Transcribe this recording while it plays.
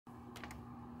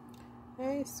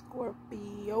Hey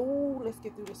Scorpio, let's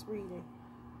get through this reading.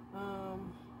 Y'all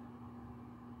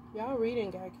reading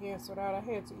got canceled out. I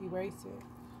had to erase it,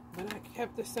 but I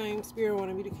kept the same. Spirit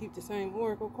wanted me to keep the same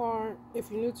oracle card. If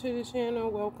you're new to the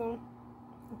channel, welcome.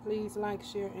 Please like,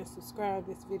 share, and subscribe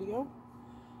this video.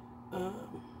 And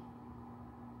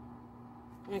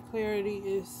clarity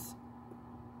is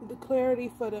the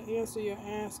clarity for the answer you're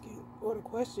asking or the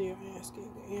question you're asking.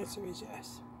 The answer is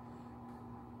yes.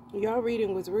 Y'all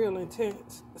reading was real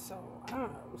intense, so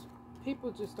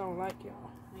people just don't like y'all,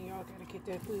 and y'all gotta get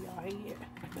that through y'all head.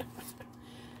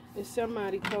 It's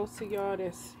somebody close to y'all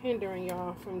that's hindering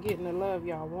y'all from getting the love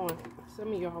y'all want.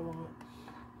 Some of y'all want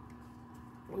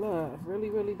love really,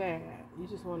 really bad. You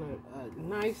just want a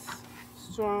nice,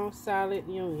 strong, solid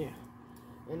union,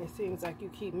 and it seems like you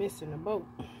keep missing the boat.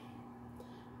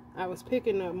 I was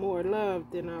picking up more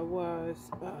love than I was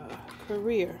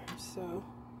career, so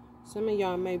some of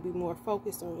y'all may be more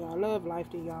focused on your love life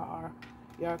than y'all are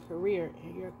your career,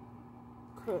 and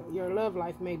your love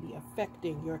life may be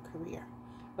affecting your career.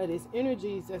 But it's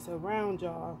energies that's around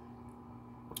y'all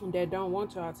that don't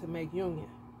want y'all to make union.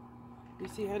 You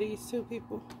see how these two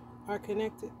people are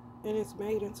connected, and it's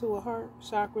made into a heart,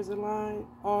 chakras aligned,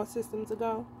 all systems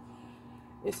go.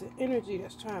 It's an energy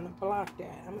that's trying to block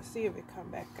that. I'm going to see if it come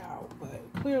back out.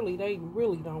 But clearly they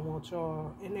really don't want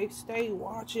y'all, and they stay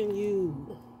watching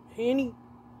you. Henny.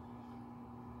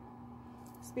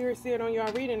 Spirit said on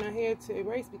y'all reading, I had to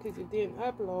erase because it didn't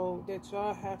upload, that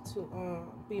y'all have to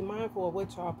be mindful of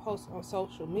what y'all post on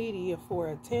social media for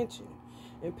attention.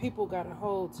 And people got to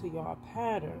hold to y'all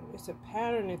pattern. It's a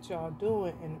pattern that y'all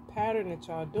doing, and the pattern that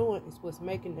y'all doing is what's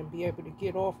making them be able to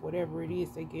get off whatever it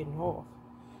is they're getting off.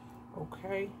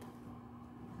 Okay?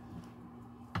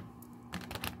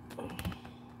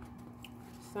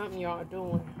 Something y'all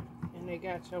doing, and they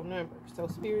got your number. So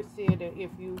Spirit said that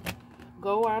if you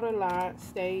go out a lot,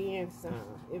 stay in some.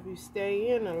 If you stay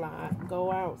in a lot, go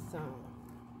out some.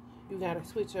 You got to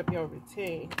switch up your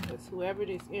routine, because whoever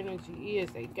this energy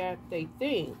is, they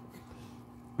think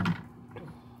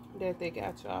that they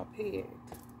got y'all pegged.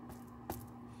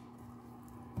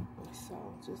 So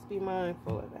just be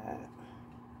mindful of that.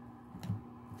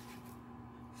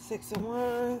 6 of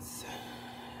Wands,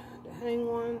 the Hanged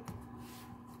One,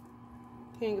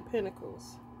 King of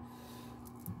Pentacles.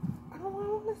 I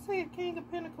want to say King of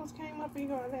Pentacles came up in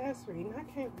your last reading. I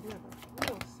can't remember. We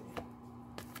don't see.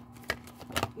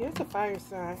 Yeah, it's a fire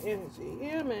sign energy.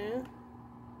 Yeah, man.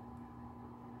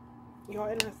 Y'all,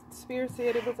 and the Spirit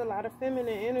said it was a lot of feminine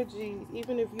energies.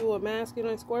 Even if you're a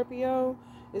masculine Scorpio,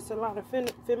 it's a lot of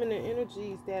feminine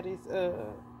energies that is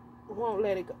won't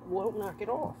let it go, won't knock it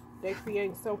off. They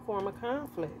create some form of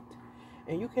conflict,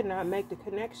 and you cannot make the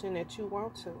connection that you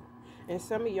want to. And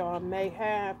some of y'all may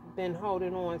have been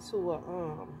holding on to a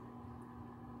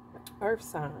earth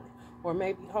sign, or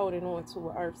maybe holding on to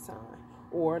an earth sign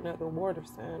or another water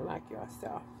sign like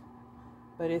yourself.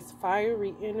 But it's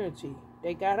fiery energy.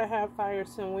 They gotta have fire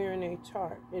somewhere in their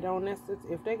chart. It don't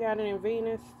necessarily, if they got it in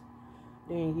Venus,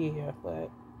 then yeah, but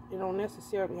it don't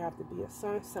necessarily have to be a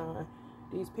sun sign.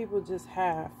 These people just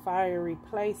have fiery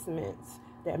placements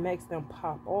that makes them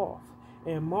pop off.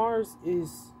 And Mars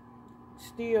is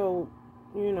still,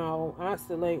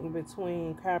 oscillating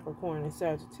between Capricorn and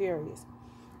Sagittarius.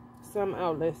 Some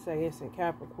outlets say it's in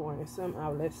Capricorn, and some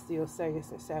outlets still say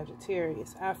it's in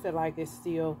Sagittarius. I feel like it's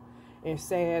still in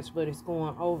Sag, but it's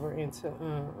going over into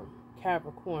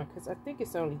Capricorn, because I think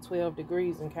it's only 12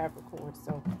 degrees in Capricorn,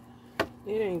 so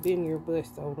it ain't been your butt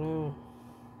so long.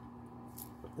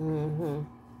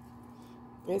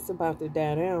 It's about to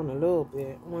die down a little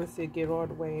bit once it get all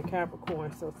the way in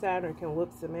Capricorn, so Saturn can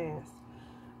whoop some ass.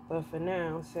 But for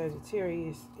now,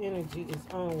 Sagittarius energy is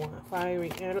on one.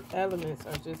 Fiery elements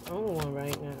are just on one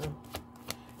right now.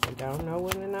 They don't know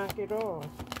when to knock it off.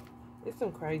 It's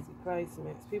some crazy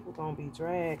placements. People gonna be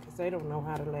dragged because they don't know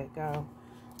how to let go.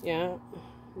 Yeah.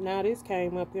 Now this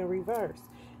came up in reverse.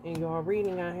 In your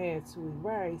reading I had to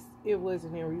erase, it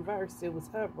wasn't in reverse. It was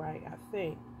upright, I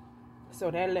think. So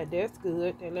that's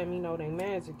good. That let me know their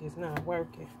magic is not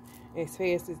working as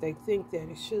fast as they think that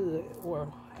it should,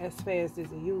 or as fast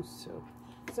as it used to.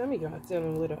 Some of y'all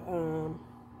dealing with a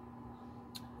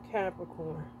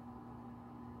Capricorn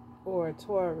or a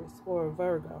Taurus or a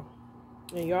Virgo,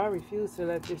 and y'all refuse to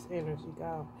let this energy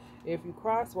go. If you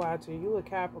cross-watching, you a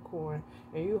Capricorn,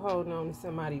 and you holding on to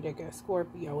somebody that got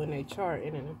Scorpio in their chart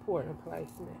in an important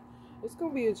placement, it's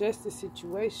going to be a justice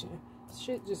situation.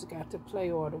 Shit just got to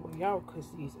play all the way out, because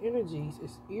these energies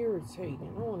is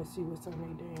irritating. I want to see what's on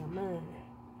their damn mind.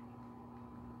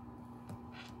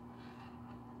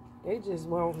 They just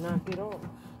won't knock it off.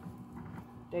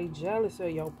 They jealous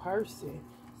of your person.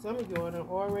 Some of y'all done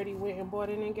already went and bought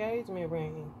an engagement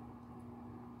ring.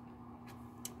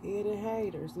 Hidden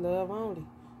haters, love only.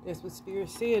 That's what Spirit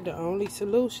said. The only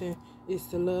solution is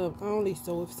to love only.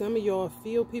 So if some of y'all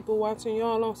feel people watching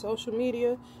y'all on social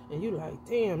media and you like,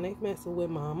 damn, they messing with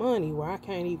my money where I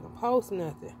can't even post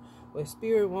nothing. What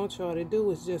Spirit wants y'all to do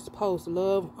is just post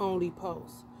love only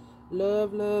posts.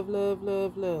 Love, love, love,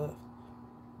 love, love.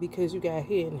 Because you got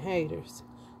hidden haters.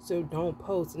 So don't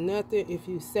post nothing. If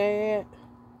you sad,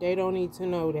 they don't need to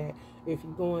know that. If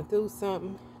you're going through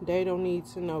something, they don't need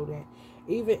to know that.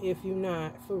 Even if you're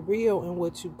not for real in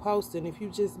what you posting, if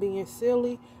you're just being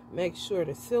silly, make sure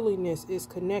the silliness is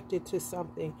connected to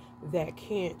something that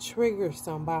can't trigger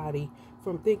somebody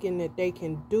from thinking that they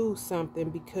can do something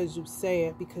because you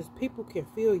sad, because people can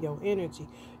feel your energy.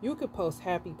 You could post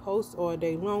happy posts all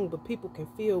day long, but people can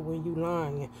feel when you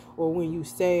lying or when you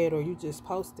sad or you just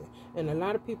posting. And a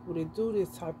lot of people that do this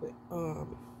type of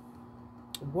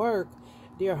work,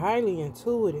 they're highly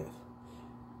intuitive.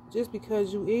 Just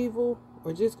because you evil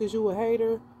or just because you a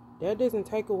hater, that doesn't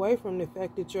take away from the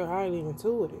fact that you're highly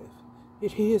intuitive.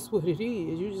 It is what it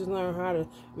is. You just learn how to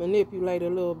manipulate a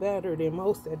little better than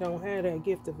most that don't have that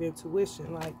gift of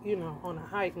intuition, like, you know, on a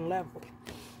heightened level.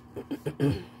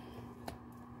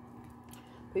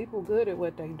 People good at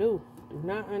what they do. Do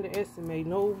not underestimate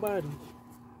nobody.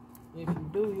 If you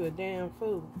do, you're a damn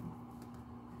fool.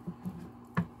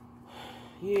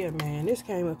 Yeah, man, this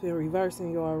came up in reverse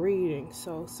in y'all reading.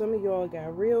 So some of y'all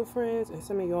got real friends and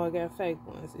some of y'all got fake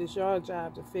ones. It's your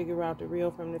job to figure out the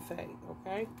real from the fake,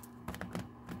 okay?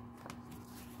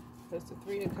 Because the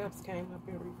Three of Cups came up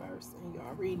in reverse and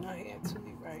y'all reading I had two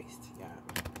erased, y'all.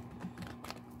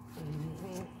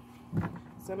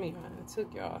 Some of y'all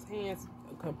took y'all's hands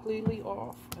completely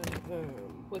off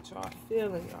what y'all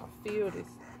feeling. Y'all feel this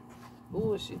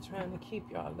bullshit trying to keep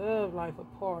y'all love life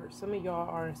apart. Some of y'all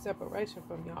are in separation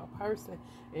from y'all person,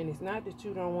 and it's not that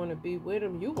you don't want to be with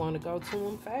them. You want to go to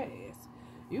them fast.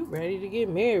 You ready to get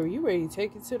married. You ready to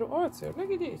take it to the altar. Look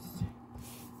at this.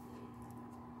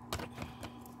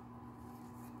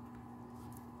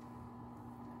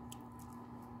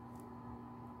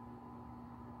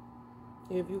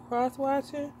 If you cross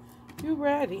watching, you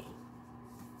ready.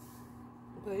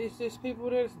 But it's just people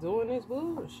that's doing this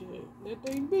bullshit that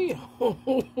they be on.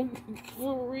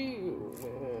 For real,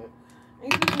 man.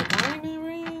 Ain't this a diamond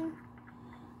ring?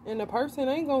 And the person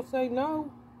ain't gonna say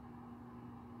no.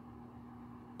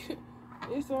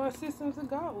 It's on systems to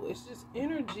go. It's just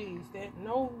energies that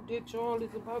know that y'all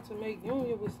is about to make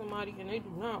union with somebody and they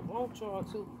do not want y'all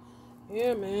to.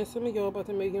 Yeah, man. Some of y'all about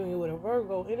to make union with a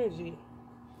Virgo energy.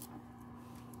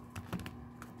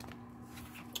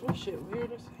 This shit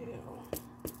weird as hell.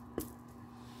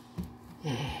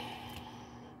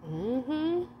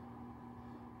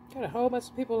 Got a whole bunch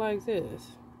of people like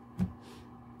this.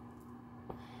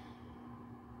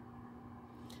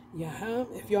 Yeah,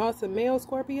 if y'all some male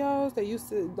Scorpios that used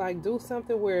to like do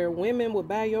something where women would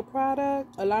buy your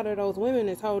product, a lot of those women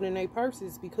is holding their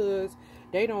purses because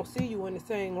they don't see you in the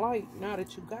same light now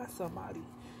that you got somebody.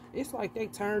 It's like they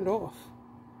turned off.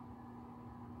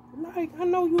 Like, I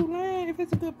know you lying. If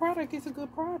it's a good product, it's a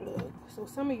good product. So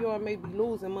some of y'all may be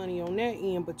losing money on that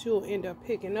end, but you'll end up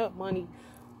picking up money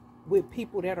with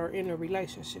people that are in a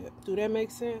relationship. Do that make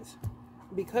sense?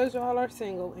 Because y'all are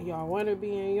single and y'all want to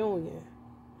be in union,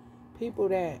 people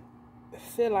that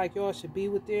feel like y'all should be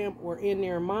with them or in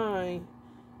their mind,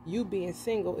 you being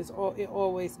single, it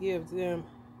always gives them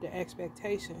the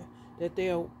expectation that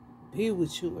they'll be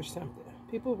with you or something.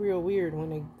 People real weird when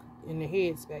they in the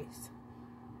head space.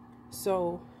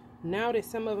 So now that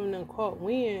some of them done caught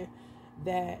wind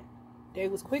that they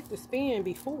was quick to spend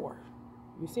before.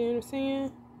 You see what I'm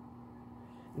saying?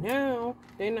 Now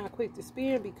they're not quick to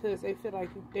spend because they feel like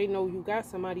they know you got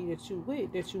somebody that you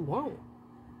with, that you want.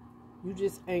 You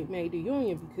just ain't made the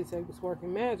union because they was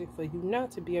working magic for you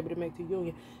not to be able to make the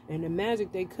union. And the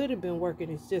magic they could have been working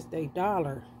is just a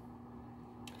dollar.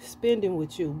 Spending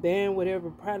with you, buying whatever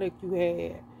product you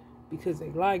had because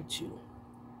they liked you.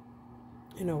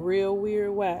 In a real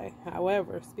weird way.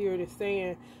 However, Spirit is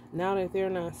saying now that they're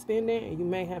not spending and you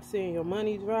may have seen your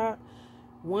money drop,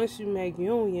 once you make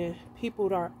union, people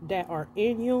that are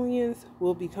in unions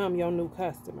will become your new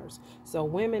customers. So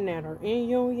women that are in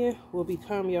union will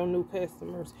become your new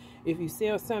customers. If you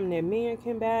sell something that men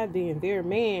can buy, then their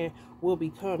man will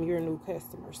become your new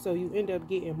customer. So you end up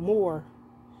getting more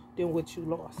than what you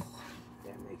lost.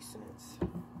 That makes sense.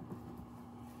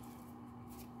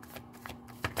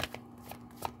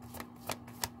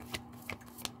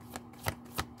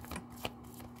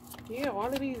 Yeah, all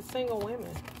of these single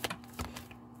women.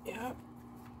 Yep.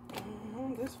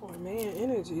 This for a man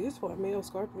energy. This for a male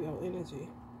Scorpio energy.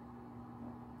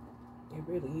 It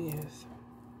really is.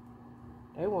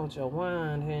 They want your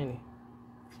wine, honey.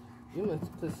 You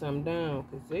must put some down,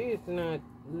 because they is not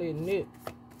letting it.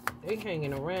 They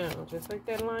hanging around, just like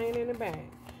that lion in the bag.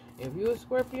 If you a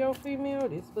Scorpio female,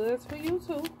 this bud's for you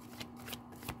too.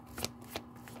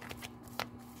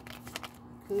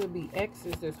 Could be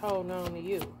exes that's holding on to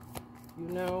you. You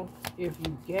know, if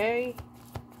you gay,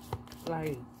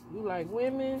 like you like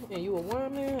women and you a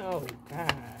woman, oh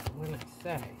God, when I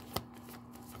say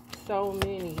so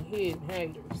many hidden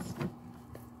haters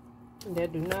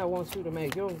that do not want you to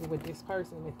make union with this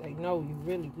person that they know you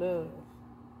really love.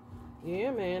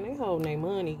 Yeah, man, they holding their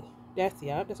money. That's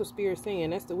what Spirit's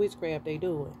saying. That's the witchcraft they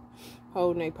doing.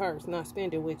 Holding their purse, not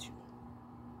spending with you.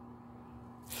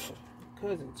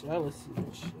 Because of jealousy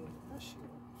and shit. That shit.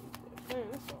 Man,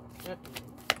 that's all happening.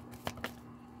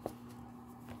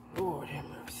 Lord have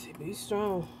mercy. Be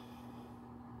strong.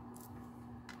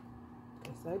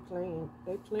 Because they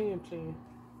playing.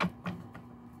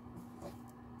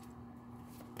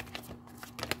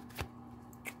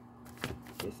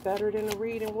 It's better than the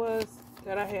reading was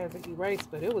that I had to erase,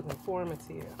 but it was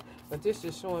informative. But this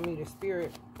is showing me the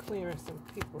Spirit clearing some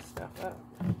people's stuff up.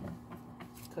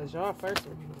 Because y'all first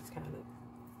reading was kind of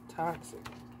toxic.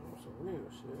 Some real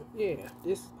shit. Yeah,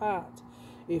 this spot.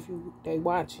 They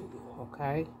watching you,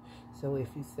 okay? So if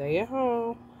you stay at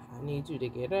home, I need you to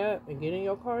get up and get in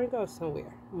your car and go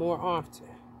somewhere more often.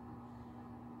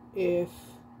 If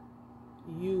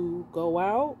you go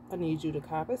out, I need you to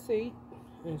cop a seat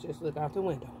and just look out the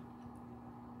window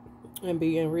and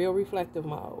be in real reflective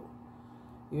mode,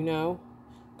 you know,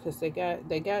 because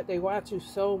they watch you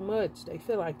so much they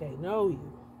feel like they know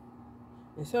you,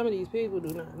 and some of these people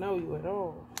do not know you at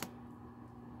all.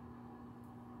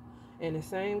 And the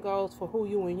same goes for who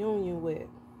you in union with.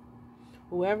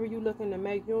 Whoever you looking to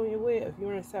make union with, if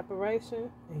you're in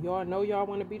separation and y'all know y'all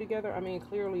want to be together, I mean,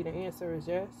 clearly the answer is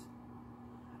yes.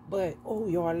 But,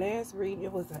 your last reading,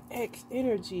 it was an ex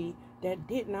energy that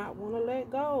did not want to let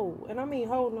go. And I mean,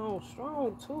 holding on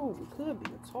strong, too. It could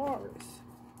be a Taurus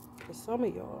for some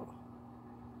of y'all.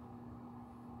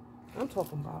 I'm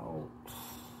talking about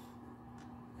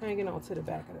hanging on to the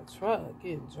back of the truck,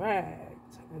 getting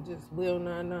dragged, and just will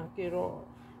not knock it off.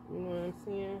 You know what I'm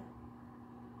saying?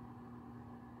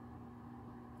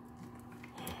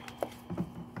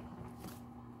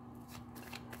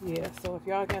 Yeah, so if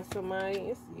y'all got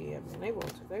somebody, man, they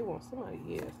want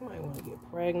somebody, somebody want to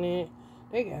get pregnant.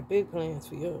 They got big plans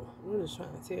for you. I'm just trying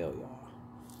to tell y'all.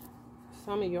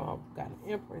 Some of y'all got an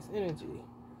Empress energy,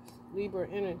 Libra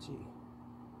energy.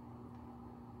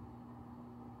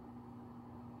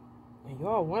 And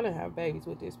y'all want to have babies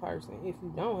with this person. If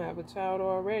you don't have a child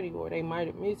already, or they might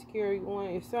have miscarried one,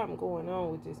 there's something going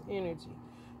on with this energy.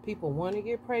 People want to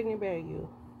get pregnant by you.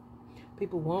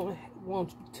 People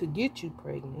want to get you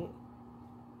pregnant.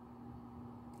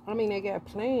 I mean, they got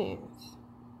plans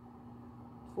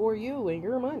for you and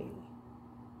your money.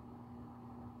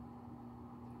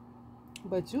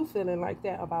 But you feeling like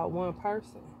that about one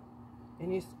person.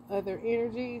 And it's other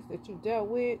energies that you dealt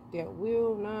with that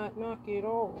will not knock it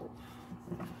off.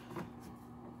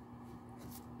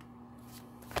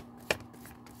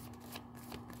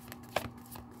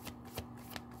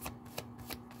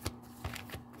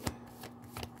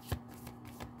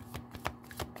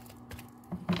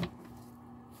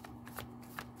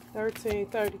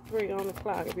 13:33 on the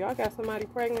clock. If y'all got somebody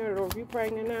pregnant, or if you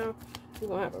pregnant now, you're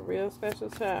going to have a real special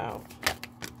child.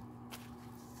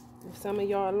 If some of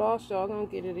y'all lost, y'all going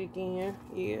to get it again.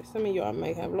 Yeah, some of y'all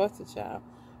may have lost a child,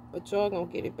 but y'all going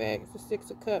to get it back. It's a 6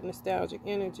 of Cups, nostalgic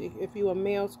energy. If you a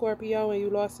male Scorpio and you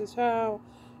lost a child,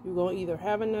 you're going to either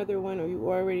have another one, or you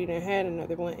already done had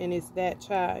another one, and it's that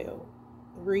child.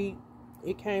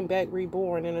 It came back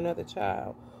reborn in another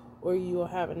child. Or you'll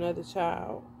have another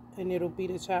child, and it'll be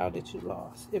the child that you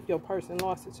lost. If your person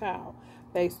lost a child,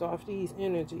 based off these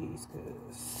energies,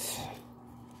 because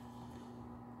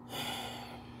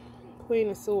Queen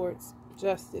of Swords,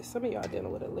 Justice. Some of y'all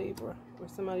dealing with a Libra, or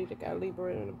somebody that got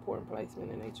Libra in an important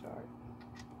placement in their chart.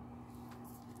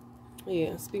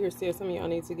 Yeah, Spirit says some of y'all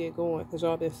need to get going because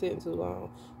y'all been sitting too long.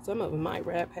 Some of them might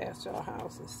ride past y'all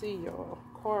house and see y'all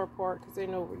car park because they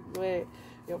know where you at.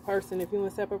 Your person, if you in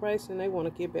separation, they want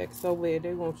to get back so bad.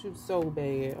 They want you so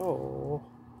bad. Oh.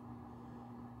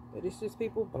 But it's just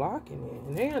people blocking it.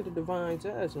 And they under divine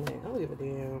judgment. I don't give a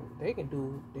damn. They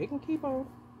can keep on.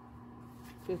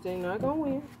 Because they not going to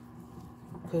win.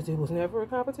 Because it was never a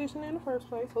competition in the first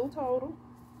place. Who told them?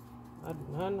 I do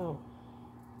not know.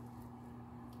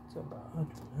 I do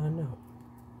not know.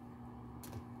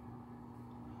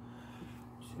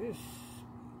 Just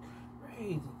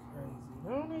crazy,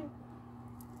 don't it?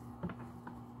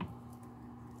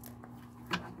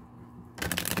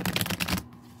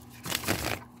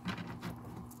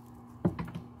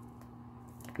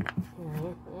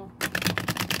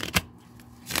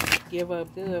 give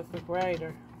up good for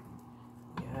greater.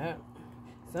 Yeah.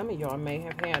 Some of y'all may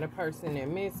have had a person that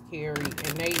miscarried,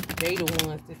 and they the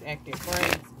ones that's acting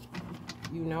crazy.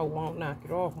 You know, won't knock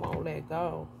it off, won't let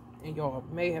go. And y'all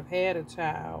may have had a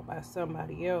child by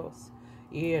somebody else.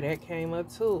 Yeah, that came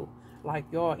up too. Like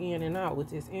y'all in and out with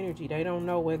this energy. They don't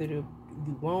know whether you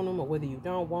want them or whether you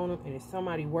don't want them. And it's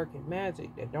somebody working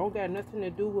magic that don't got nothing to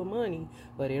do with money,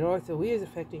 but it also is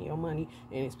affecting your money,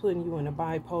 and it's putting you in a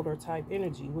bipolar type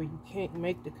energy where you can't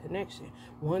make the connection.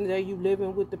 One day you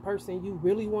living with the person you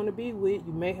really want to be with.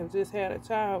 You may have just had a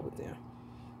child with them.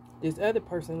 This other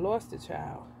person lost a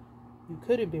child. You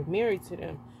could have been married to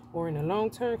them or in a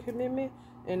long-term commitment,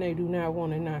 and they do not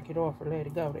want to knock it off or let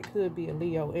it go. They could be a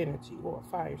Leo energy or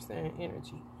a fire sign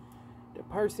energy. The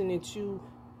person that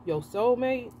your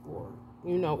soulmate, or,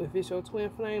 you know, if it's your twin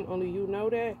flame, only you know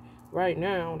that. Right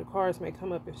now, the cards may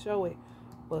come up and show it,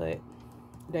 but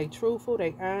they truthful,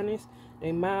 they honest,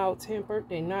 they mild-tempered,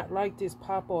 they not like this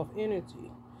pop-off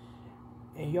energy.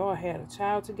 And y'all had a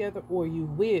child together, or you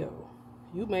will.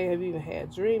 You may have even had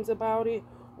dreams about it,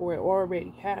 or it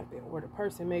already happened, or the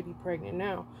person may be pregnant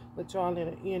now, but y'all in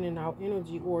an in and out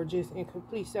energy, or just in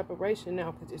complete separation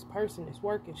now, because this person is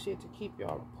working shit to keep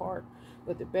y'all apart.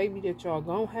 But the baby that y'all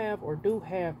gonna have or do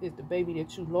have is the baby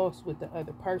that you lost with the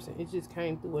other person. It just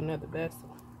came through another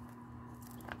vessel.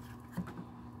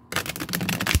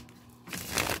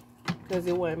 Because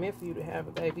it wasn't meant for you to have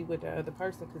a baby with the other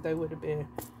person, because they would have been,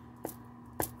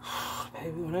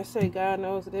 baby, when I say God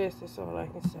knows this, that's all I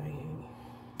can say.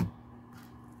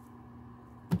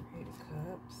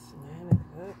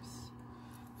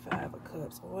 Five of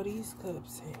Cups, all these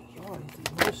cups, and y'all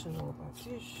is emotional about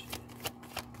this shit.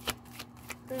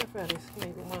 Verify this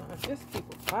king of wands. There's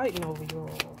people fighting over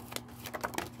y'all.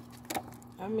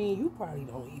 I mean, you probably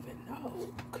don't even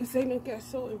know, because they done got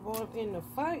so involved in the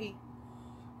fight.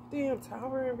 Damn,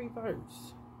 Tower in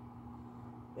reverse.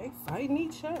 They fighting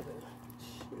each other.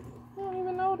 Shit. You don't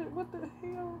even know that. What the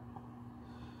hell?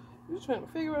 You're trying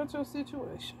to figure out your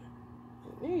situation.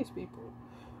 And these people,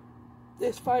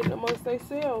 it's fighting amongst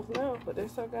themselves now, but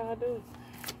that's how God do.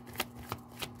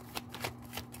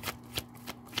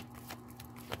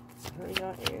 Turn your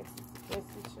asses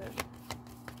against each other.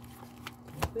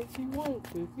 I think you won't,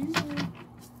 if you will.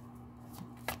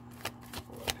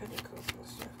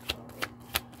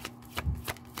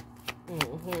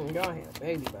 Y'all had a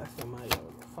baby by somebody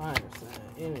with a fire sign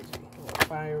energy, or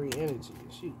fiery energy.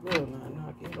 She will not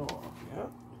knock it off.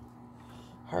 Yep.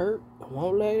 Hurt,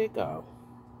 won't let it go.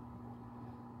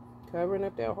 Covering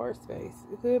up that horse face.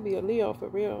 It could be a Leo for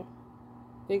real.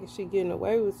 Thinking she getting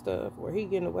away with stuff, or he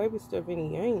getting away with stuff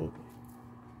and he ain't.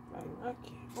 Like, knock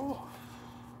it off.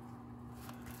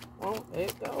 Won't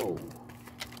let go.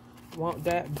 Want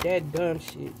that dumb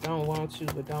shit. Don't want you,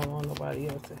 but don't want nobody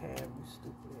else to have you,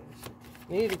 stupid ass shit.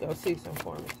 You need to go seek some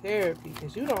form of therapy,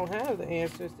 because you don't have the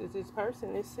answers that this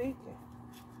person is seeking.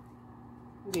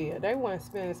 Yeah, they wasn't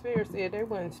spending, Spirit said they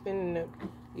wasn't spending the,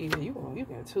 yeah, you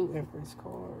got 2 Empress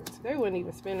cards. They wasn't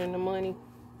even spending the money.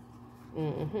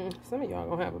 Some of y'all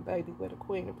gonna have a baby with a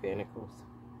Queen of Pentacles.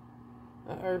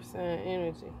 An Earth sign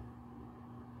energy.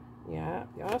 Yeah,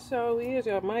 y'all sure is.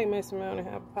 Y'all might mess around and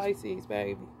have a Pisces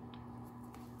baby.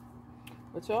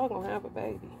 But y'all gonna have a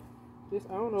baby. This,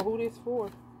 I don't know who this for.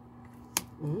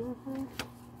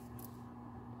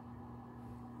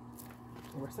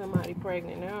 Or somebody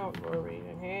pregnant now, or already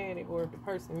had it, or if the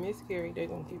person miscarried, they're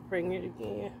gonna get pregnant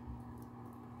again,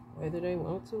 whether they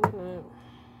want to or not.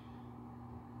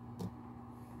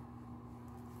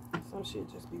 Some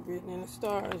shit just be written in the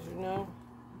stars, you know.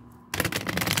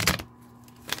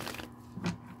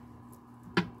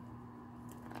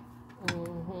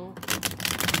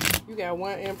 You got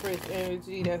one Empress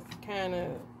energy that's kind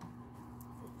of,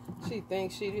 she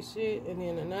thinks she the shit, and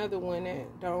then another one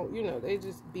that don't, you know, they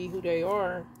just be who they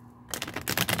are,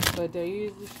 but they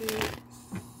use the shit.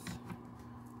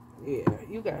 Yeah,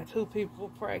 you got 2 people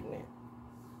pregnant,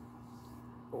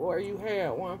 or you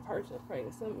had one person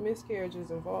pregnant. Some miscarriages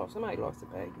involved. Somebody lost a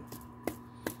baby,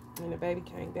 and the baby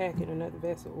came back in another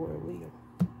vessel or a Leo.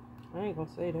 I ain't gonna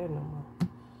say that no more.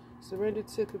 Surrender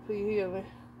to complete healing.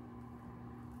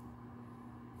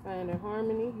 Finding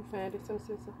harmony. You finding some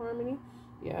sense of harmony.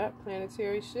 Yeah,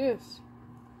 planetary shifts.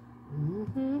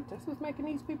 That's what's making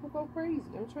these people go crazy.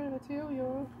 I'm trying to tell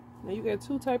y'all. Now you got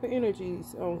 2 type of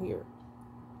energies on here.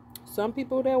 Some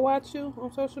people that watch you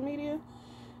on social media,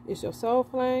 it's your soul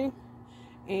flame,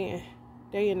 and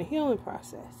they in the healing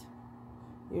process.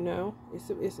 You know, it's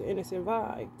an innocent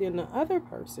vibe. Then the other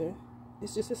person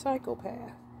is just a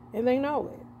psychopath, and they know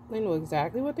it. They know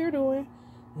exactly what they're doing.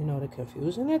 They know the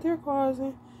confusion that they're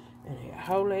causing, And they got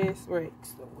whole ass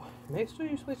wrecks. So make sure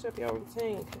you switch up your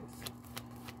routine, because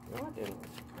y'all dealing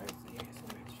with some crazy ass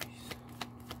energies.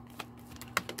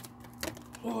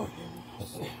 Lord have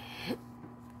mercy.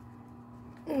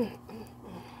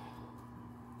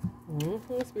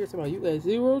 Spirit about you got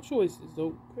 0 choices,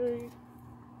 okay?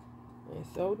 And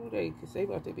so do they, because they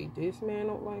about to be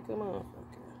dismantled like a motherfucker.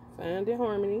 Finding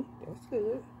harmony, that's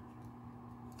good.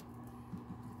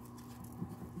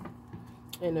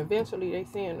 And eventually they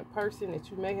saying the person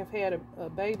that you may have had a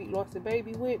baby, lost a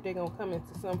baby with, they're going to come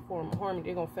into some form of harmony.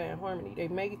 They're going to find harmony. They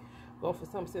may go for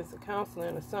some sense of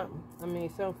counseling or something. I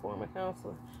mean, some form of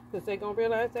counseling. Because they're going to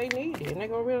realize they need it. And they're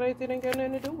going to realize it ain't got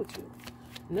nothing to do with you.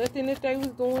 Nothing that they was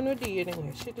doing or did ain't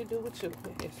had shit to do with you.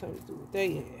 It had something to do with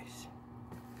their ass.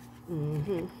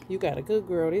 You got a good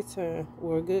girl this time.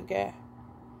 Or a good guy.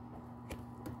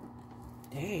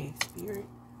 Dang, spirit.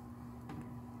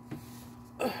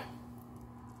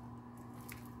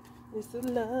 It's a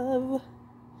love.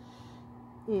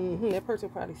 That person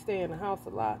probably stay in the house a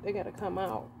lot. They gotta come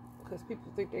out because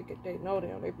people think they know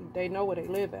them. They know where they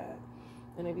live at,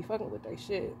 and they be fucking with their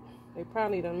shit. They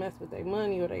probably done mess with their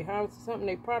money or their house or something,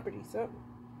 their property, something.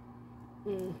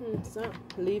 Something.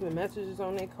 Leaving messages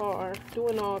on their car,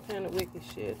 doing all kind of wicked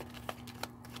shit.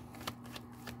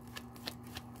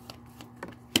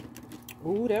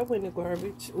 Ooh, that went in the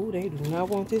garbage. Ooh, they do not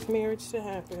want this marriage to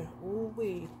happen. Ooh,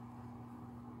 wee.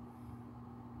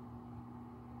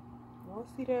 Y'all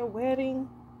see that wedding?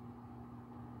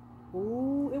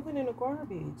 Ooh, it went in the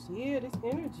garbage. Yeah, this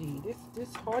energy.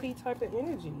 This hardy type of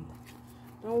energy.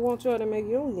 Don't want y'all to make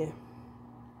union.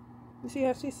 You see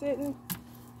how she's sitting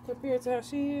compared to how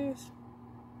she is?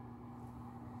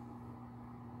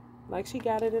 Like she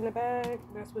got it in the bag.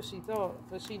 That's what she thought,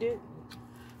 but she didn't.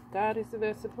 God is the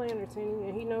best planner, Tinny,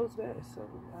 and he knows best. So,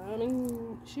 I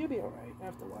mean, she'll be alright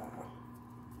after a while.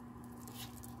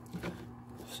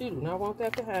 She do not want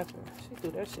that to happen. She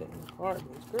threw that shit in the garbage.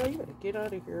 Girl, you better get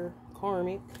out of here,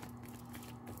 karmic.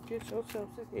 Get yourself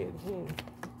together.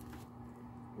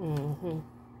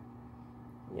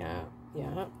 Yeah.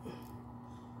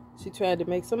 She tried to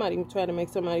make somebody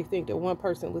think that one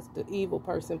person was the evil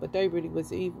person, but they really was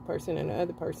the evil person, and the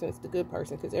other person is the good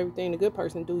person. Because everything the good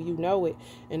person do, you know it,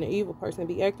 and the evil person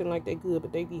be acting like they good,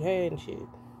 but they be hiding shit.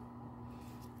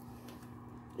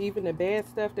 Even the bad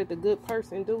stuff that the good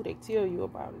person do, they tell you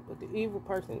about it, but the evil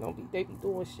person they be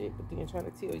doing shit, but then trying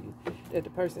to tell you that the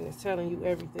person is telling you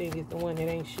everything is the one that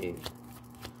ain't shit.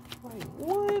 Like,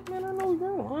 what, man? I know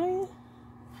you're lying.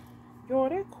 Yo,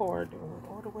 that car doing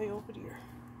all the way over there.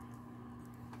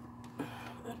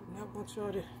 I do not want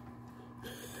y'all to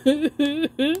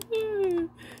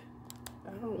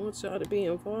I don't want y'all to be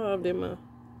involved in my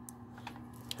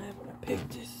having to pick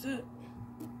this up.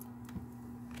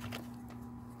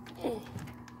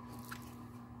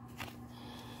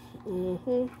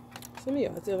 Some of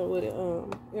y'all dealing with it,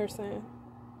 air sign.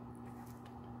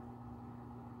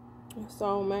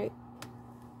 Soulmate.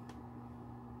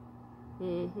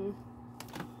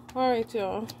 Alright,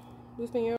 y'all. This thing